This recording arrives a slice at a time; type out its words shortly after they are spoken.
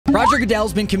Roger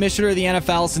Goodell's been commissioner of the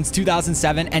NFL since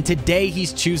 2007, and today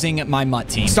he's choosing my Mutt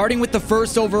team. Starting with the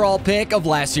first overall pick of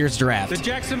last year's draft. The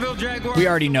Jacksonville Jaguars. We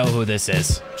already know who this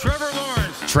is. Trevor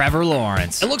Lawrence. Trevor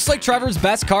Lawrence. It looks like Trevor's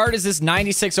best card is this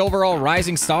 96 overall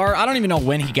Rising Star. I don't even know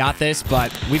when he got this,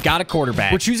 but we've got a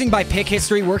quarterback. We're choosing by pick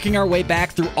history, working our way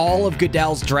back through all of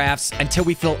Goodell's drafts until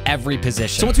we fill every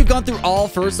position. So once we've gone through all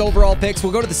first overall picks,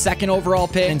 we'll go to the second overall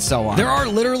pick and so on. There are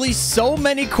literally so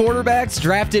many quarterbacks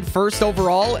drafted first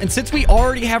overall, and since we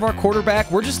already have our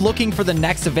quarterback, we're just looking for the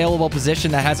next available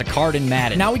position that has a card in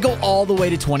Madden. Now we go all the way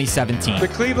to 2017. The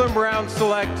Cleveland Browns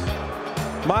select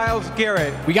Myles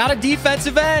Garrett. We got a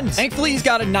defensive end. Thankfully, he's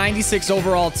got a 96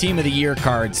 overall team of the year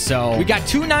card, so we got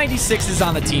two 96s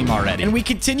on the team already. And we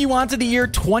continue on to the year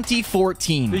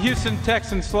 2014. The Houston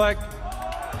Texans select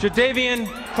Jadeveon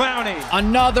Clowney.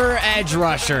 Another edge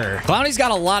rusher. Clowney's got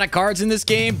a lot of cards in this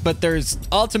game, but there's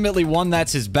ultimately one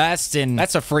that's his best, and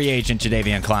that's a free agent,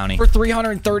 Jadeveon Clowney. For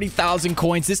 330,000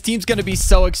 coins, this team's going to be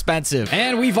so expensive.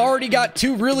 And we've already got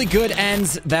two really good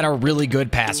ends that are really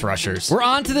good pass rushers. We're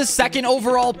on to the second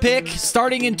overall pick,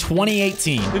 starting in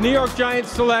 2018. The New York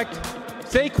Giants select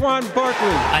Saquon Barkley.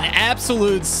 An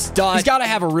absolute stud. He's got to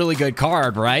have a really good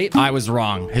card, right? I was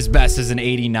wrong. His best is an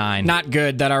 89. Not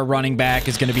good that our running back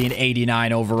is going to be an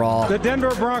 89 overall. The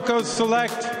Denver Broncos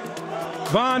select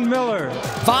Von Miller.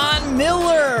 Von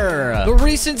Miller, the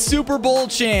recent Super Bowl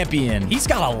champion. He's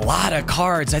got a lot of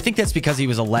cards. I think that's because he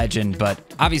was a legend, but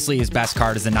obviously his best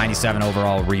card is the 97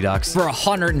 overall Redux for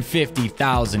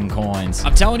 150,000 coins.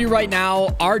 I'm telling you right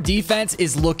now, our defense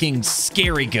is looking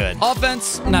scary good.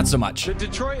 Offense, not so much. The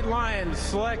Detroit Lions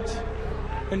select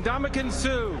Ndamukong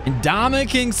Suh.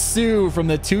 Ndamukong Suh from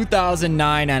the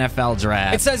 2009 NFL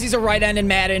draft. It says he's a right end in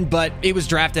Madden, but he was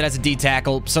drafted as a D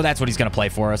tackle, so that's what he's going to play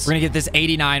for us. We're going to get this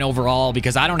 89 overall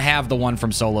because I don't have the one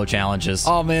from solo challenges.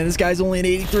 Oh man, this guy's only an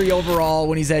 83 overall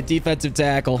when he's at defensive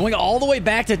tackle. Going all the way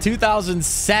back to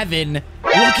 2007. Look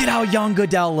at how young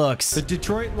Goodell looks. The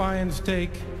Detroit Lions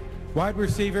take wide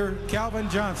receiver Calvin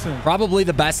Johnson. Probably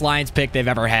the best Lions pick they've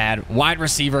ever had. Wide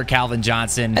receiver Calvin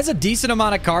Johnson. Has a decent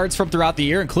amount of cards from throughout the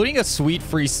year, including a sweet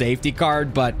free safety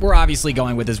card, but we're obviously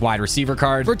going with his wide receiver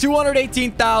card. For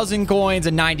 218,000 coins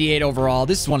and 98 overall,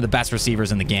 this is one of the best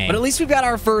receivers in the game. But at least we've got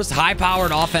our first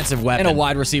high-powered offensive weapon and a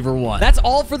wide receiver one. That's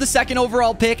all for the second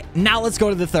overall pick. Now let's go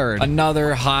to the third.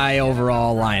 Another high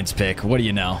overall Lions pick. What do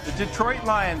you know? The Detroit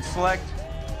Lions select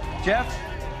Jeff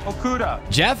Okudah.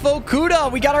 Jeff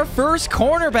Okudah. We got our first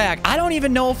cornerback. I don't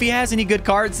even know if he has any good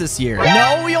cards this year.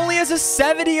 No, he only has a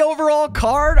 70 overall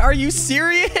card. Are you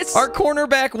serious? Our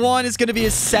cornerback one is going to be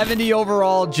a 70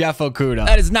 overall Jeff Okudah.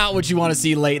 That is not what you want to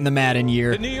see late in the Madden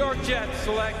year. The New York Jets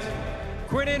select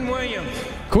Quinnen Williams.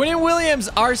 Quinnen Williams,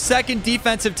 our second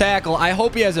defensive tackle. I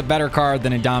hope he has a better card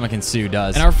than Ndamukong Suh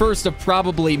does. And our first of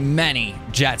probably many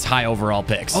Jets high overall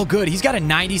picks. Oh, good. He's got a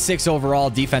 96 overall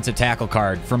defensive tackle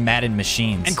card from Madden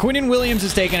Machines. And Quinnen Williams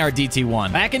is taking our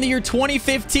DT1. Back in the year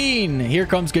 2015, here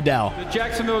comes Goodell. The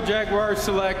Jacksonville Jaguars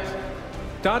select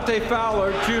Dante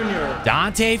Fowler Jr.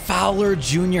 Dante Fowler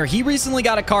Jr. He recently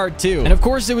got a card too. And of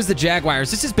course, it was the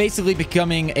Jaguars. This is basically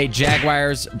becoming a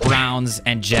Jaguars, Browns,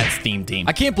 and Jets theme team.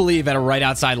 I can't believe at a right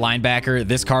outside linebacker,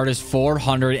 this card is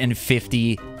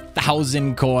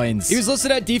 450,000 coins. He was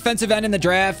listed at defensive end in the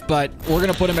draft, but we're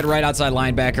going to put him at right outside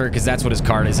linebacker because that's what his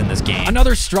card is in this game.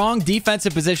 Another strong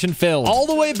defensive position filled all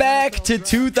the way back to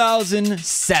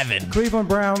 2007. Cleveland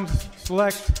Browns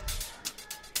select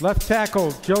left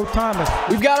tackle Joe Thomas.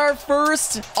 We've got our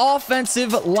first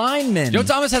offensive lineman. Joe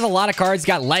Thomas has a lot of cards. He's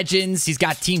got legends. He's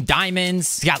got team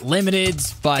diamonds. He's got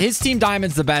limiteds, but his team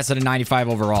diamond's the best at a 95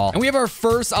 overall. And we have our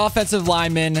first offensive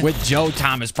lineman with Joe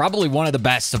Thomas, probably one of the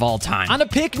best of all time. On to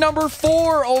pick number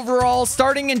 4 overall,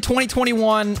 starting in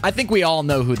 2021. I think we all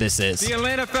know who this is. The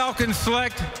Atlanta Falcons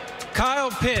select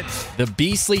Kyle Pitts. The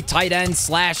beastly tight end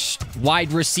slash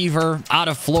wide receiver out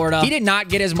of Florida. He did not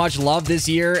get as much love this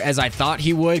year as I thought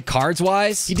he would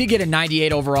cards-wise. He did get a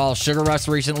 98 overall Sugar Rush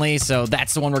recently, so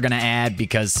that's the one we're going to add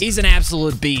because he's an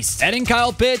absolute beast. Adding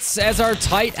Kyle Pitts as our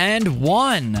tight end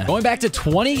 1. Going back to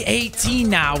 2018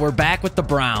 now, we're back with the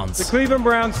Browns. The Cleveland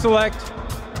Browns select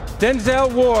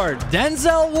Denzel Ward.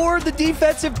 Denzel Ward, the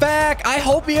defensive back. I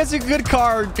hope he has a good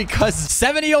card because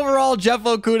 70 overall Jeff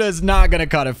Okudah is not going to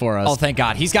cut it for us. Oh, thank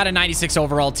God. He's got a 96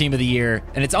 overall team of the year,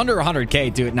 and it's under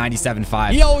 100K too at 97.5.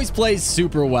 He always plays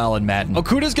super well in Madden.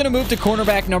 Okudah's going to move to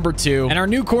cornerback number 2, and our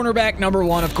new cornerback number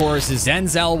 1, of course, is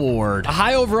Denzel Ward. A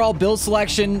high overall build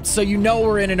selection, so you know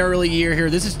we're in an early year here.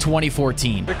 This is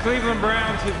 2014. The Cleveland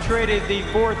Browns have traded the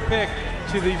 4th pick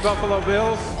to the Buffalo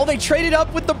Bills. Oh, they traded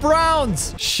up with the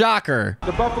Browns. Shocker.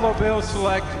 The Buffalo Bills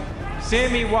select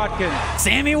Sammy Watkins.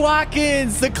 Sammy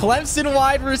Watkins, the Clemson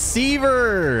wide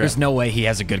receiver. There's no way he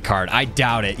has a good card. I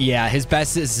doubt it. Yeah, his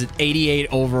best is an 88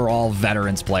 overall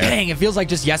veterans player. Dang, it feels like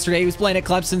just yesterday he was playing at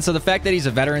Clemson, so the fact that he's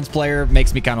a veterans player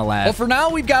makes me kind of laugh. Well, for now,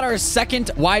 we've got our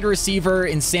second wide receiver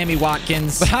in Sammy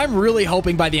Watkins, but I'm really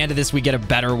hoping by the end of this we get a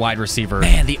better wide receiver.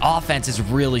 Man, the offense is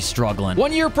really struggling.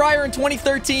 1 year prior in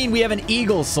 2013, we have an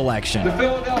Eagles selection. The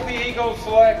Philadelphia Eagles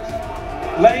select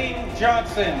Lane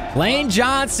Johnson. Lane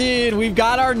Johnson. We've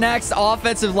got our next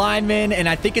offensive lineman, and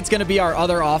I think it's going to be our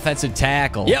other offensive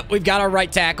tackle. Yep, we've got our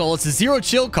right tackle. It's a zero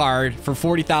chill card for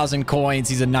 40,000 coins.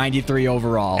 He's a 93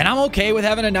 overall. And I'm okay with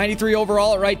having a 93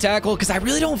 overall at right tackle because I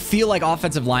really don't feel like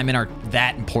offensive linemen are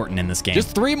that important in this game.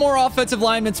 Just 3 more offensive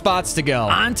lineman spots to go.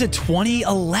 On to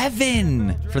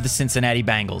 2011 for the Cincinnati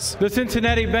Bengals. The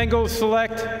Cincinnati Bengals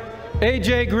select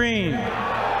A.J. Green,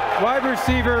 wide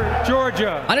receiver,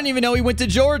 Georgia. I didn't even know he went to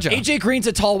Georgia. AJ Green's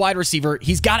a tall wide receiver.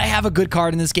 He's got to have a good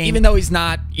card in this game, even though he's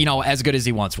not, you know, as good as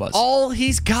he once was. All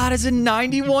he's got is a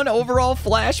 91 overall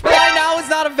flashback. Right now it's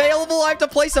not available. I have to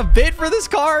place a bid for this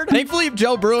card. Thankfully,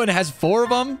 Joe Bruin has 4 of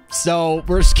them, so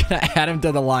we're just going to add him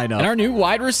to the lineup. And our new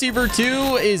wide receiver,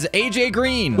 too, is AJ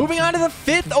Green. Moving on to the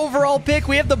 5th overall pick,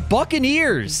 we have the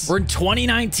Buccaneers. We're in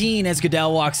 2019 as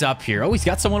Goodell walks up here. Oh, he's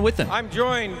got someone with him. I'm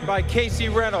joined by Casey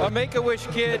Reynolds, a Make-A-Wish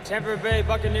kid. Tampa Bay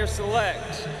Buccaneers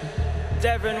select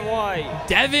Devin White.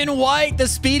 Devin White, the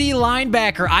speedy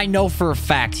linebacker. I know for a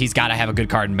fact he's got to have a good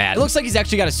card in Madden. It looks like he's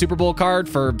actually got a Super Bowl card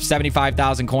for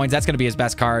 75,000 coins. That's going to be his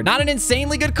best card. Not an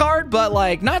insanely good card, but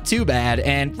like not too bad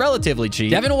and relatively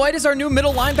cheap. Devin White is our new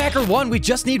middle linebacker 1. We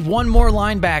just need 1 more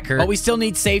linebacker, but we still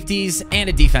need safeties and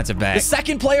a defensive back. The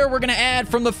second player we're going to add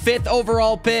from the 5th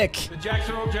overall pick. The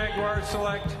Jacksonville Jaguars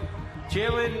select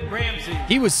Jalen Ramsey.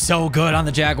 He was so good on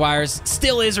the Jaguars.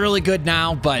 Still is really good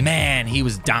now, but man, he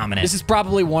was dominant. This is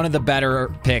probably one of the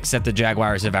better picks that the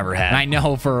Jaguars have ever had. And I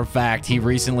know for a fact he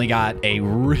recently got a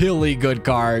really good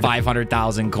card,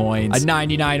 500,000 coins, a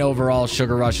 99 overall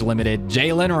Sugar Rush Limited,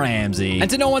 Jalen Ramsey.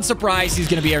 And to no one's surprise, he's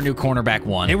going to be our new cornerback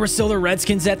 1. They were still the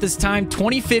Redskins at this time.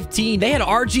 2015, they had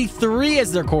RG3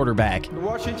 as their quarterback. The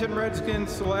Washington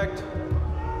Redskins select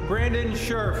Brandon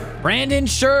Scherf. Brandon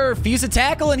Scherf. He's a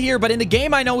tackle in here, but in the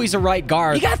game, I know he's a right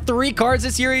guard. He got 3 cards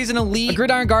this year. He's an elite, a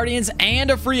Gridiron Guardians,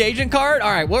 and a free agent card. All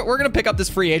right, we're going to pick up this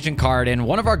free agent card, and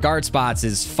one of our guard spots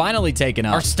is finally taken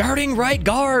up. Our starting right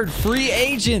guard, free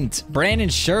agent, Brandon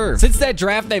Scherf. Since that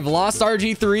draft, they've lost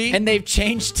RG3, and they've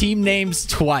changed team names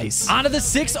twice. On to the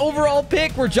 6th overall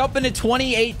pick. We're jumping to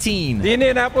 2018. The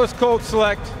Indianapolis Colts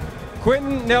select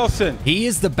Quentin Nelson. He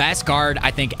is the best guard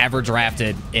I think ever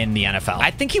drafted in the NFL.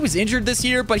 I think he was injured this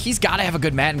year, but he's got to have a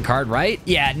good Madden card, right?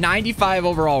 Yeah, 95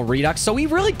 overall Redux, so he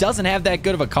really doesn't have that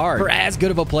good of a card for as good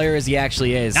of a player as he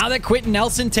actually is. Now that Quentin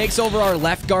Nelson takes over our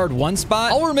left guard 1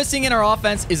 spot, all we're missing in our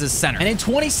offense is a center. And in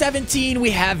 2017,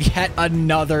 we have yet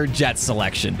another Jets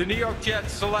selection. The New York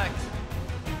Jets select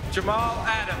Jamal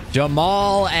Adams.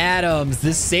 Jamal Adams,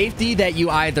 the safety that you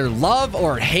either love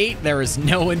or hate. There is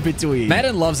no in between.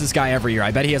 Madden loves this guy every year.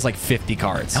 I bet he has like 50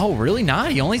 cards. Oh, really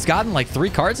not? He only's gotten like 3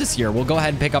 cards this year. We'll go ahead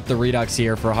and pick up the Redux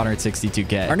here for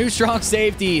 162K. Our new strong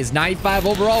safety is 95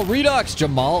 overall Redux,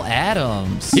 Jamal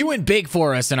Adams. He went big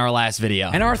for us in our last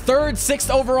video. And our 3rd, 6th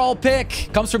overall pick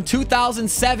comes from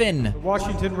 2007. The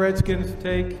Washington Redskins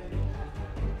take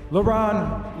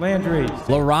LaRon Landry.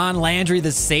 LaRon Landry,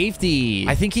 the safety.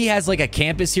 I think he has like a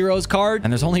Campus Heroes card,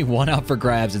 and there's only 1 up for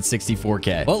grabs at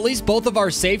 64K. Well, at least both of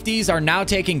our safeties are now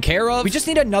taken care of. We just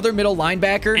need another middle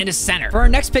linebacker and a center. For our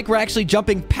next pick, we're actually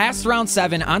jumping past round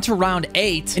 7 onto round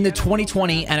 8 in the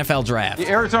 2020 NFL Draft. The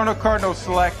Arizona Cardinals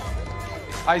select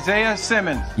Isaiah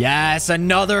Simmons. Yes,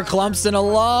 another Clemson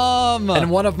alum.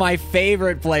 And one of my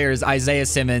favorite players, Isaiah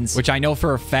Simmons, which I know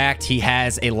for a fact he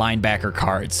has a linebacker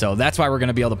card. So that's why we're going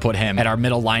to be able to put him at our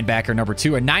middle linebacker number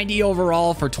 2. A 90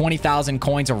 overall for 20,000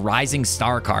 coins, a rising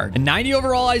star card. A 90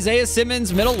 overall Isaiah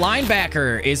Simmons middle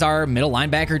linebacker is our middle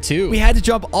linebacker 2. We had to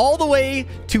jump all the way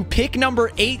to pick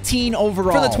number 18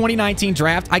 overall for the 2019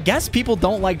 draft. I guess people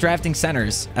don't like drafting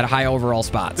centers at high overall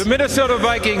spots. The Minnesota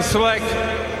Vikings select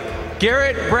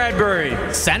Garrett Bradbury.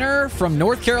 Center from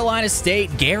North Carolina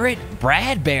State, Garrett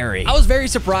Bradbury. I was very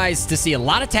surprised to see a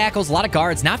lot of tackles, a lot of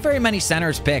guards, not very many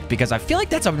centers picked because I feel like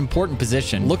that's an important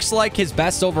position. Looks like his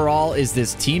best overall is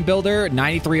this team builder,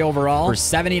 93 overall for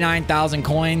 79,000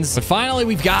 coins. But finally,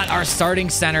 we've got our starting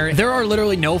center. There are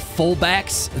literally no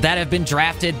fullbacks that have been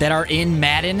drafted that are in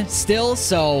Madden still,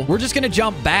 so we're just going to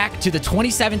jump back to the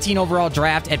 2017 overall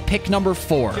draft at pick number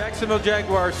 4. Jacksonville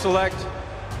Jaguars select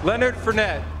Leonard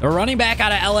Fournette. A running back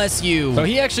out of LSU. So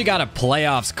he actually got a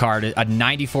playoffs card, a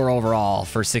 94 overall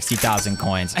for 60,000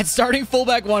 coins. At starting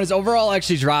fullback 1, his overall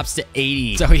actually drops to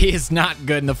 80. So he is not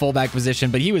good in the fullback position,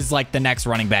 but he was like the next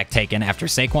running back taken after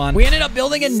Saquon. We ended up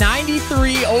building a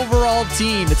 93 overall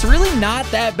team. It's really not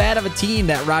that bad of a team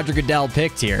that Roger Goodell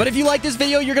picked here. But if you like this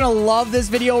video, you're going to love this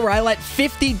video where I let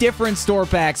 50 different store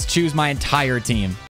packs choose my entire team.